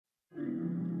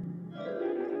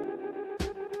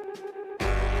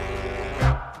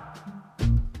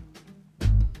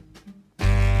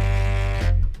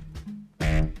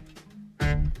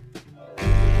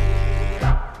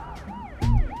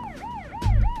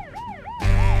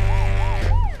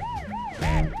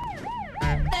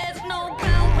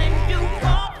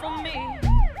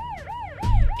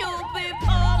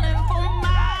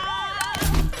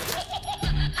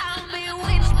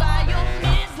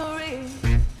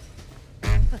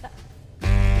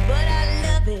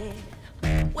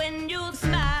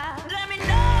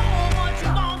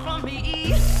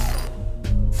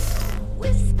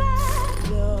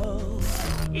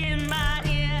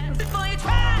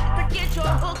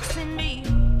chasing me.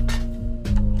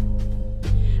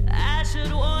 I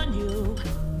should warn you,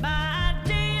 my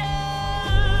dear.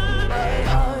 My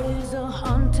heart is a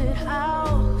haunted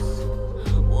house.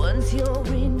 Once you're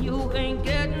in, you ain't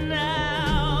getting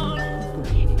out.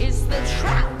 It's the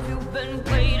trap you've been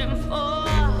waiting for.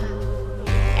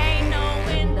 Ain't no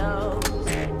windows,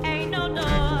 ain't no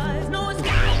doors, no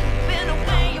escaping the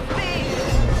way you feel.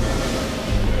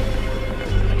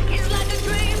 It's like a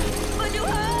dream, but you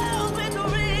hope it's real.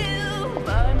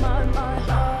 My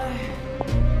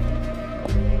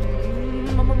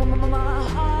heart. My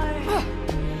heart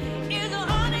is a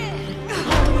haunted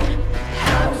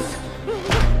house.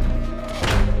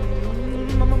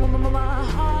 My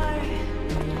heart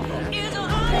is a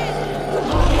haunted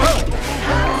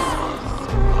house.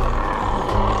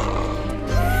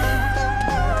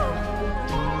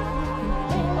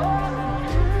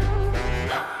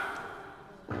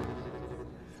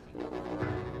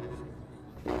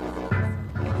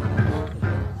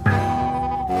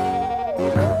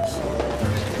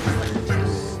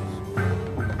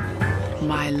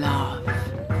 My love.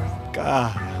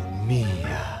 Cara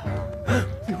mia.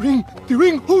 The ring! The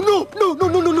ring! Oh no! No, no,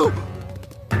 no, no, no!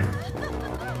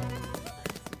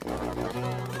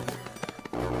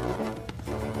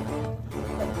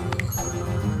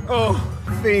 Oh,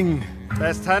 thing.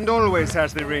 Best hand always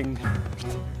has the ring.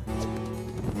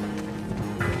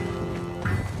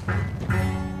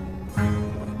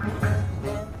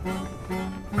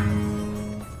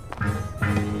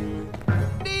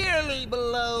 Dearly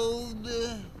beloved,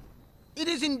 it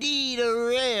is indeed a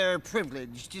rare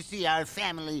privilege to see our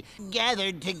family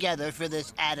gathered together for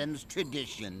this Addams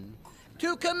tradition.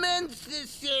 To commence this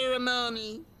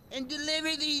ceremony and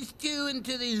deliver these two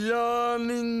into the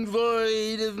yawning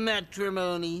void of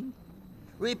matrimony,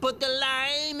 we put the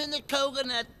lime in the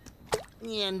coconut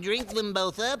and drink them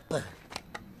both up.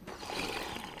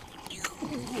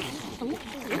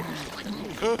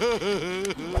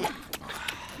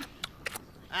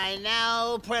 I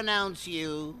now pronounce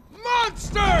you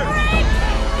Monster!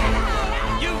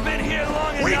 You've been here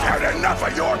long enough! We've had enough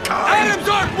of your kind! Addams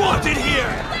aren't wanted here!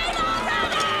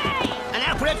 And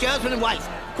now pronounce your husband and wife.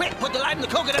 Quick, put the lime in the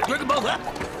coconut, drink them both up.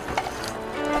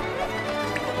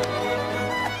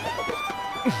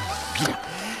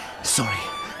 Sorry,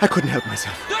 I couldn't help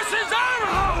myself. This is our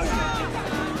home!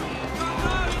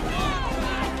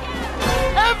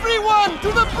 Everyone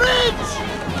to the bridge!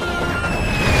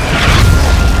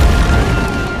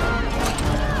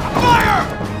 Fire!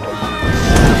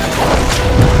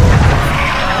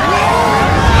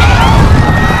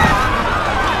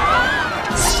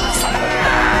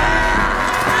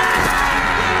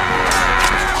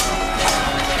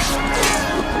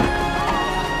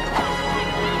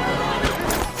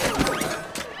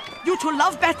 You two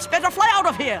love bats better fly out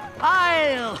of here.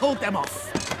 I'll hold them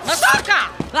off. Masaka!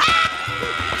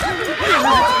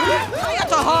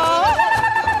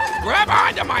 Grab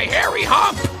onto my hairy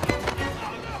hump!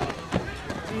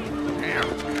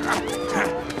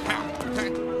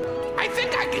 I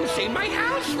think I can see my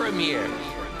house from here.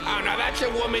 Oh, no, that's a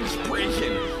woman's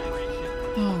prison.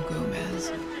 Oh,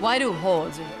 Gomez. Why do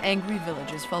hordes of angry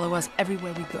villagers follow us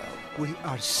everywhere we go? We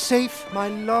are safe, my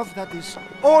love. That is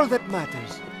all that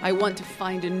matters. I want to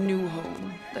find a new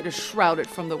home that is shrouded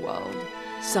from the world.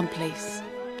 Someplace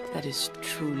that is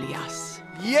truly us.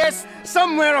 Yes,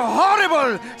 somewhere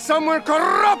horrible, somewhere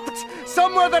corrupt,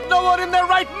 somewhere that no one in their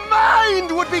right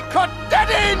mind would be caught dead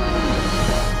in!